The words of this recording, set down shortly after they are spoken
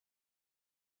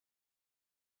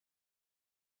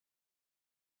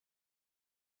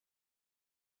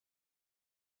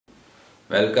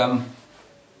Welcome.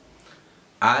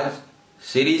 आज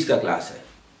series का class है।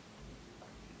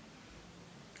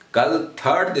 कल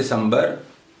 3 दिसंबर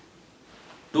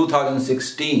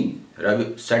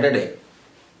 2016 सैटरडे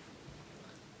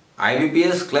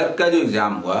IBPS क्लर्क का जो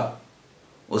एग्जाम हुआ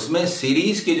उसमें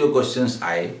सीरीज के जो क्वेश्चंस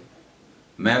आए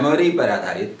मेमोरी पर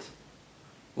आधारित,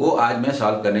 वो आज मैं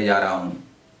सॉल्व करने जा रहा हूं।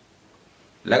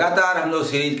 लगातार हम लोग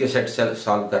सीरीज के सेट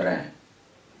सॉल्व कर रहे हैं।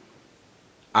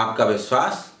 आपका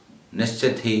विश्वास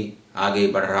निश्चित ही आगे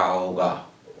बढ़ रहा होगा।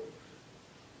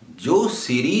 जो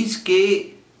सीरीज के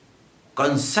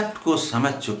कॉन्सेप्ट को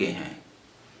समझ चुके हैं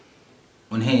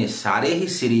उन्हें सारे ही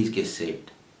सीरीज के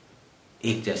सेट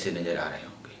एक जैसे नजर आ रहे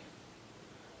होंगे,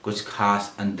 कुछ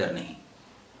खास अंतर नहीं।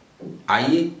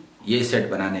 आइए ये सेट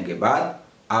बनाने के बाद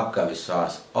आपका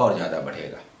विश्वास और ज्यादा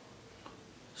बढ़ेगा।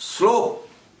 स्लोप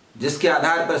जिसके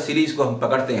आधार पर सीरीज को हम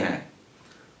पकड़ते हैं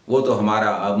वो तो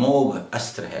हमारा अमोघ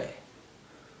अस्त्र है।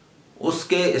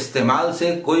 उसके इस्तेमाल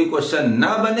से कोई क्वेश्चन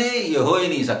ना बने ये हो ही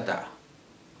नहीं सकता।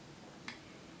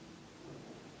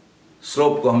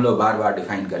 स्लोप को हम लोग बार बार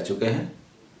डिफाइन कर चुके हैं।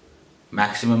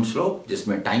 मैक्सिमम स्लोप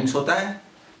जिसमें टाइम्स होता है,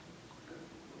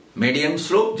 मीडियम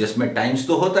स्लोप जिसमें टाइम्स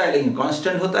तो होता है लेकिन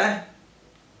कांस्टेंट होता है,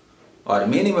 और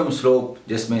मिनिमम स्लोप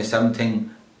जिसमें समथिंग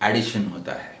एडिशन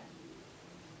होता है,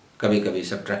 कभी कभी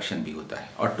सब्ट्रैक्शन भी होता है।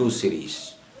 और 2 सीरीज,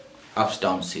 अप्स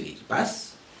डाउन सीरीज।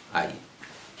 बस आइए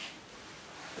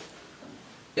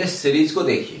इस सीरीज को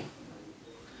देखिए।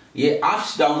 ये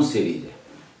अप्स डाउन सीरीज है।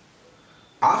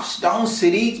 अप्स डाउन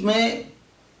सीरीज में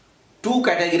 2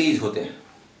 कैटेगरीज होते हैं।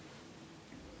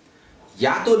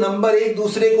 या तो नंबर एक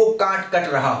दूसरे को कट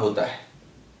रहा होता है,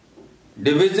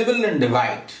 डिविजिबल एंड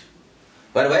डिवाइड,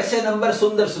 पर वैसे नंबर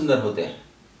सुंदर सुंदर होते हैं।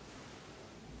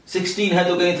 16 है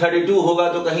तो कहीं 32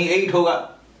 होगा तो कहीं 8 होगा,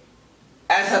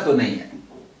 ऐसा तो नहीं है।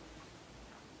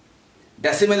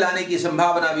 डेसिमल आने की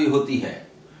संभावना भी होती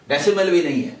है, डेसिमल भी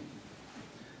नहीं है।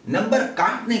 नंबर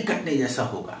काटने कटने जैसा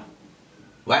होगा,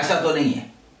 वैसा तो नहीं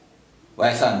है।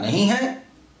 वैसा नहीं है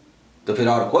तो फिर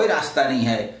और कोई रास्ता नहीं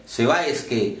है सिवाय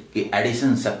इसके कि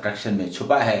एडिशन सब्ट्रैक्शन में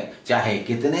छुपा है, चाहे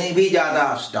कितने भी ज्यादा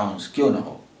अप्स डाउन्स क्यों ना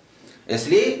हो।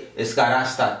 इसलिए इसका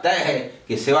रास्ता तय है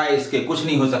कि सिवाय इसके कुछ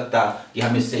नहीं हो सकता कि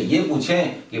हम इससे ये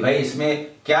पूछें कि भाई इसमें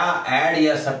क्या ऐड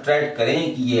या सब्ट्रैक्ट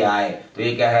करें कि ये आए। तो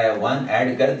ये क्या है, 1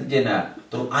 ऐड कर दीजिए ना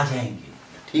तो आ जाएंगे।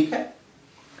 ठीक है।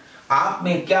 आप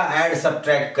में क्या ऐड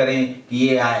सब्ट्रैक्ट करें कि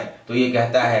ये आए, तो ये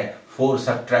कहता है 4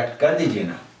 सब्ट्रैक्ट कर दीजिए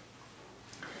ना।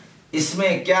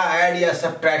 इसमें क्या ऐड या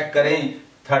सब्ट्रैक्ट करें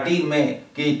 13 में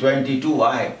कि 22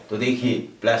 आए, तो देखिए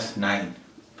 +9।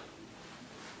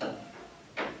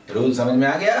 रूल समझ में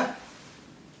आ गया।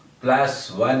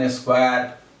 +1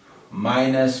 square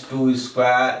 -2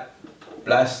 square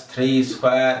 +3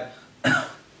 square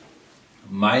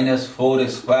 -4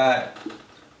 square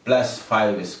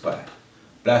 +5 square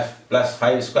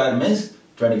 +5 square means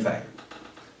 25।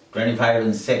 25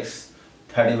 and 6,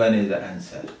 31 is the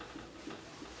answer।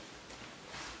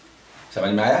 समझ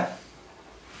में आया।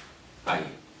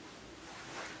 आइए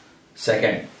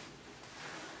सेकंड,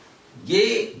 ये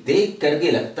देख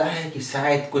करके लगता है कि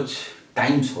शायद कुछ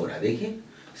टाइम्स हो रहा है। देखिए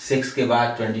 6 के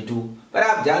बाद 22, पर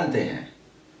आप जानते हैं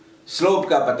स्लोप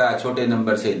का पता छोटे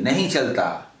नंबर से नहीं चलता,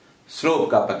 स्लोप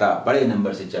का पता बड़े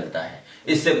नंबर से चलता है।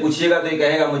 इससे पूछिएगा तो ये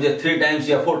कहेगा मुझे 3 टाइम्स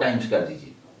या 4 टाइम्स कर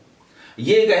दीजिए,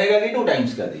 ये कहेगा कि 2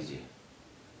 टाइम्स कर दीजिए।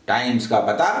 टाइम्स का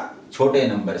पता छोटे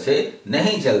नंबर से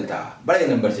नहीं चलता, बड़े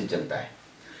नंबर से चलता है।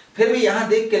 फिर भी यहां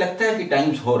देख के लगता है कि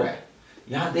टाइम्स हो रहा है,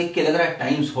 यहां देख के लग रहा है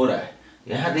टाइम्स हो रहा है,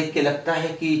 यहां देख के लगता है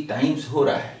कि टाइम्स हो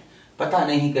रहा है, पता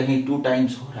नहीं कहीं 2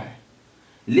 टाइम्स हो रहा है।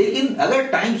 लेकिन अगर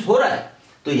टाइम्स हो रहा है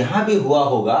तो यहां भी हुआ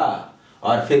होगा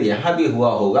और फिर यहां भी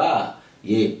हुआ होगा।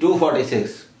 ये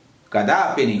 246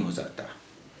 कदापि नहीं हो सकता।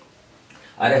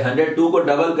 अरे 102 को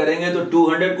डबल करेंगे तो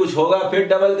 200 कुछ होगा, फिर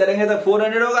डबल करेंगे तो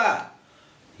 400 होगा।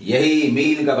 यही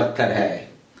मील का पत्थर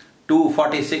है।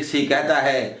 246 ही कहता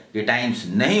है कि टाइम्स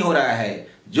नहीं हो रहा है।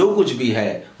 जो कुछ भी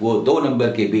है वो 2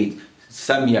 नंबर के बीच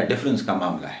सम या डिफरेंस का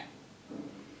मामला है।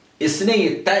 इसने ये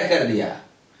तय कर दिया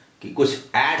कि कुछ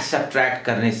ऐड सब्ट्रैक्ट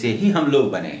करने से ही हम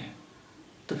लोग बने हैं,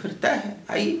 तो फिर तय है।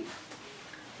 आइए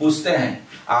पूछते हैं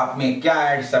आप में क्या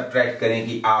ऐड सब्ट्रैक्ट करें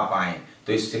कि आप आए।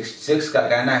 तो इस 6 का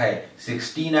कहना है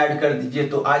 16 ऐड कर दीजिए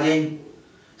तो आ जाएंगे।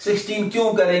 16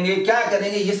 क्यों करेंगे, क्या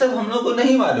करेंगे, ये सब हम लोग को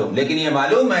नहीं मालूम, लेकिन ये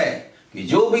मालूम है कि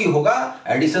जो भी होगा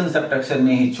एडिशन सब्ट्रैक्शन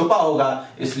में ही छुपा होगा,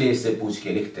 इसलिए इससे पूछ के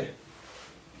लिखते हैं।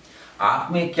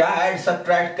 आप में क्या ऐड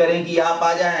सब्ट्रैक्ट करें कि आप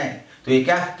आ जाएं। तो ये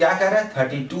क्या कह रहा है,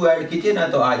 32 ऐड कीजिए ना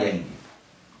तो आ जाएंगे।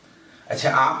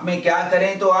 अच्छा, आप में क्या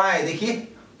करें तो आए। देखिए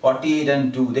 48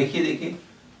 and 2, देखिए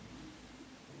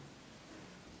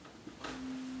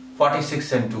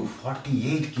 46 and 2,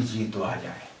 48 कीजिए तो आ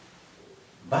जाए।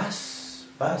 बस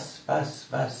बस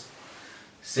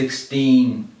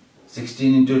 16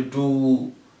 into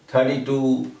 2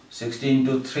 32, 16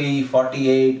 into 3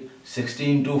 48, 16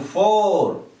 into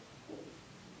 4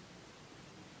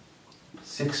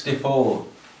 64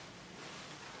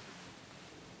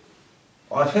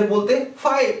 और फिर बोलते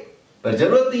 5, पर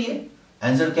जरूरत नहीं है।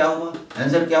 आंसर क्या हुआ?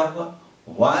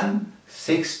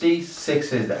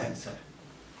 166 इज द आंसर।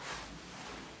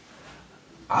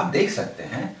 आप देख सकते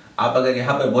हैं, आप अगर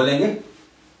यहां पर बोलेंगे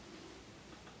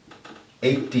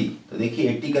 80 तो देखिए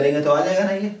 80 करेंगे तो आ जाएगा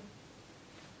ना ये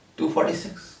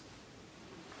 246।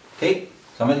 ठीक,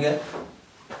 समझ गया?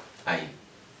 आइए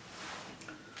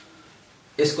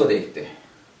इसको देखते हैं।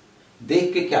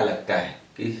 देख के क्या लगता है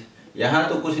कि यहां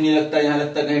तो कुछ नहीं लगता, यहां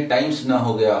लगता कहीं टाइम्स ना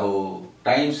हो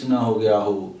गया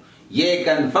हो। ये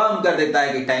कंफर्म कर देता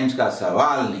है कि टाइम्स का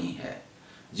सवाल नहीं है,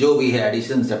 जो भी है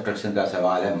एडिशन सब्ट्रैक्शन का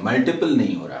सवाल है, मल्टीपल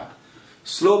नहीं हो रहा।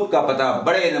 स्लोप का पता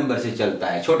बड़े नंबर से चलता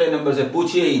है, छोटे नंबर से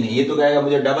पूछिए ही नहीं। ये तो कहेगा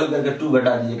मुझे डबल करके 2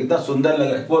 घटा दीजिए, कितना सुंदर लग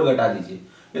रहा है, 4 घटा दीजिए,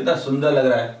 कितना सुंदर लग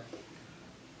रहा है।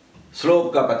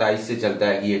 स्लोप का पता इससे चलता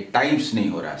है कि ये टाइम्स नहीं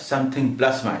हो रहा, समथिंग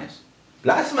प्लस माइनस।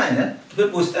 तो फिर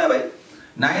पूछता है भाई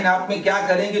 9 आप में क्या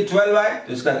करेंगे 12 आए,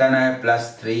 तो इसका कहना है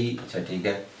 +3। अच्छा ठीक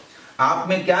है, आप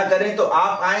में क्या करें तो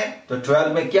आप आए, तो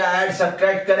 12 में क्या ऐड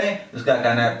सब्ट्रैक्ट करें, उसका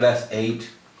कहना है +8।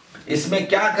 इसमें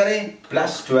क्या करें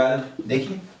 +12।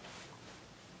 देखिए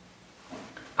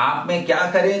आप में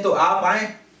क्या करें तो आप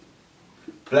आए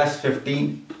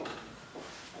 +15।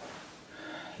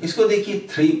 इसको देखिए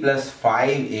 3 +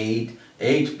 5 8,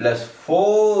 8 +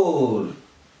 4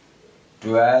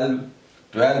 12,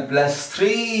 12 +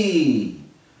 3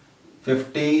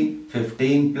 15,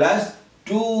 15 +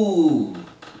 2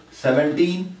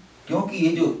 17। क्योंकि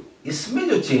ये जो इसमें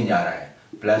जो चेंज आ रहा है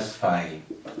 +5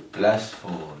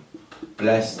 +4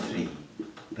 +3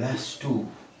 +2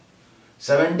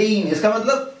 17, इसका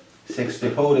मतलब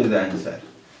 64 इज द आंसर।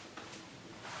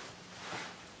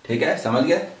 ठीक है, समझ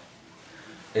गया?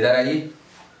 इधर आइए,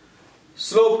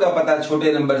 स्लोप का पता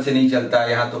छोटे नंबर से नहीं चलता,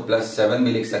 यहां तो +7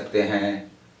 भी लिख सकते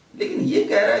हैं, लेकिन ये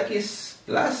कह रहा है कि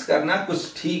प्लस करना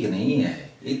कुछ ठीक नहीं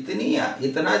है।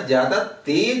 इतना ज्यादा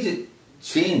तेज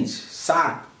चेंज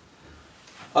 7,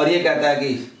 और ये कहता है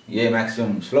कि ये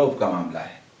मैक्सिमम स्लोप का मामला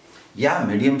है, या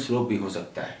मीडियम स्लोप भी हो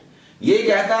सकता है। ये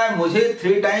कहता है मुझे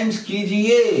 3 टाइम्स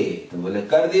कीजिए, तो बोले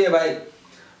कर दिए भाई।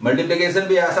 मल्टीप्लिकेशन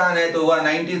भी आसान है, तो हुआ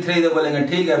 93, तो बोलेंगे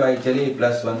ठीक है भाई, चलिए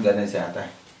 +1 करने से आता है।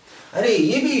 अरे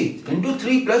ये भी इंटू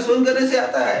 3 +1 करने से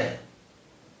आता है,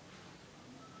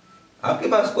 आपके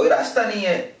पास कोई रास्ता नहीं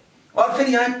है। और फिर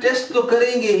यहां टेस्ट तो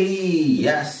करेंगे ही।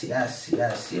 Yes yes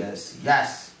yes yes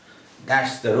yes,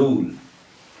 that's the rule.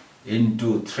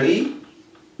 Into 3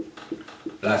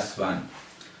 +1।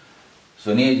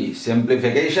 सुनिए जी,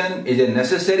 simplification is a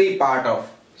necessary part of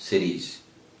series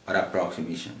और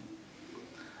अप्रोक्सीमेशन।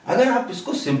 अगर आप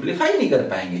इसको सिंप्लीफाई नहीं कर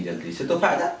पाएंगे जल्दी से तो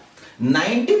फायदा।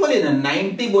 90 बोले ना,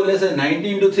 90 बोले से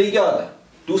 90 × 3 क्या होता है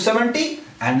 270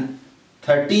 एंड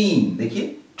 13।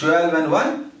 देखिए 12 and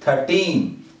 1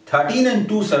 13, 13 and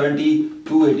 270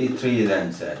 283 इज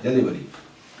आंसर। जल्दी बोलिए,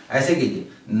 ऐसे कीजिए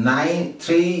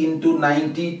 3 ×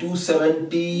 90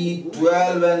 270,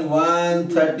 12 and 1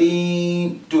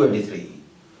 13 283।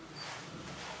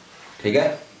 ठीक है,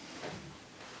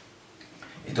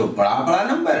 ये तो बड़ा बड़ा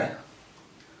नंबर है,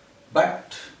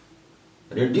 बट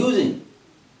रिड्यूसिंग।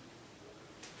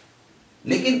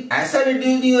 लेकिन ऐसा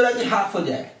रिड्यूस नहीं हो रहा कि हाफ हो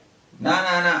जाए, ना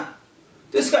ना ना।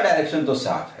 तो इसका डायरेक्शन तो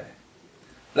साफ है,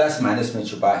 प्लस माइनस में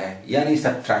छुपा है, यानी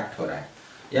सब्ट्रैक्ट हो रहा है।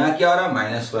 यहां क्या हो रहा है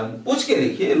 -1। पूछ के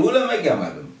लिखिए, रूल में क्या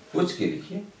मालूम, पूछ के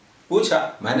लिखिए।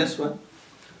 पूछा -1,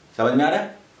 समझ में आ रहा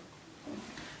है?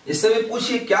 इससे भी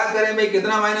पूछिए क्या करें भाई,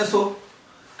 कितना माइनस हो।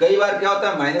 कई बार क्या होता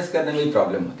है माइनस करने में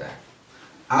प्रॉब्लम होता है।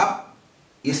 आप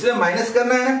इसमें माइनस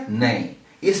करना है ना, नहीं,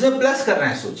 इसमें प्लस करना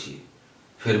है, सोचिए,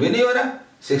 फिर भी नहीं हो रहा।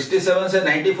 67 से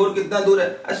 94 कितना दूर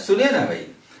है? सुनिए ना भाई,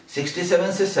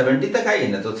 67 से 70 तक आइए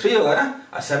ना, तो 3 होगा ना,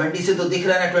 और 70 से तो दिख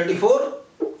रहा है ना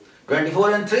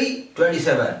 24 and 3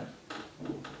 27।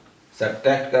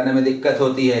 सब्ट्रैक्ट करने में दिक्कत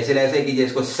होती है, इसलिए ऐसे कीजिए,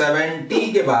 इसको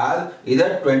 70 के बाद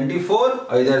इधर 24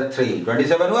 और इधर 3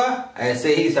 27 हुआ,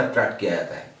 ऐसे ही सब्ट्रैक्ट किया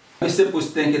जाता है। इससे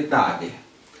पूछते हैं कितना आगे है,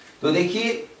 तो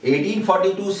देखिए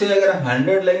 1842 से अगर हम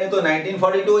 100 लेंगे तो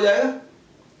 1942 हो जाएगा।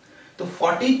 तो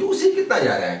 42 से कितना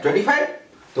जा रहा है 25,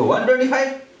 तो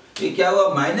 125। ये क्या हुआ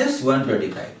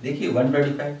 -125। देखिए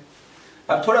 125।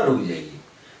 अब थोड़ा रुक जाइए,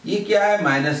 ये क्या है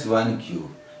 -1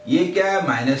 ये क्या है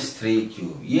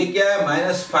 -3 ये क्या है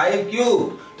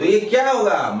 -5 तो ये क्या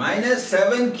होगा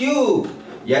 -7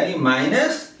 यानी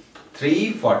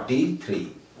 -343।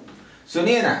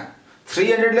 सुनिए ना,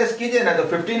 300 लेस कीजिए ना तो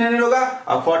 1500 होगा,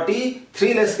 और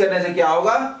 43 लेस करने से क्या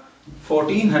होगा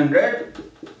 1400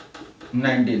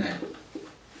 99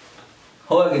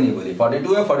 होगा कि नहीं बोलिए।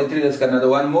 42 है, 43 लेस करना तो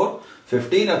 1 मोर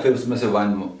 15 और फिर उसमें से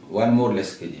 1 मोर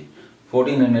लेस कीजिए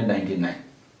 1499।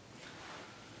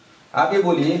 आप ये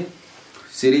बोलिए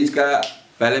सीरीज का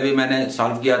पहले भी मैंने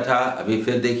सॉल्व किया था, अभी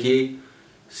फिर देखिए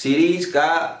सीरीज का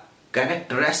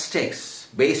कैरेक्टरिस्टिक्स,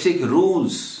 बेसिक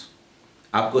रूल्स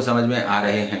आपको समझ में आ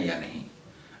रहे हैं या नहीं।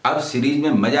 अब सीरीज में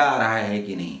मजा आ रहा है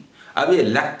कि नहीं, अब ये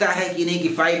लगता है कि नहीं कि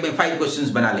 5 में 5 क्वेश्चंस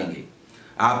बना लेंगे।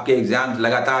 आपके एग्जाम्स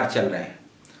लगातार चल रहे हैं,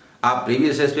 आप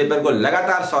प्रीवियस ईयर पेपर को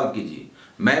लगातार सॉल्व कीजिए,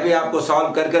 मैं भी आपको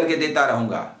सॉल्व कर करके देता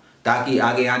रहूंगा ताकि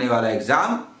आगे आने वाला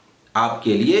एग्जाम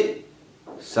आपके लिए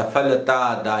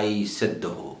सफलतादायी सिद्ध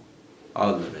हो।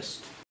 All the best.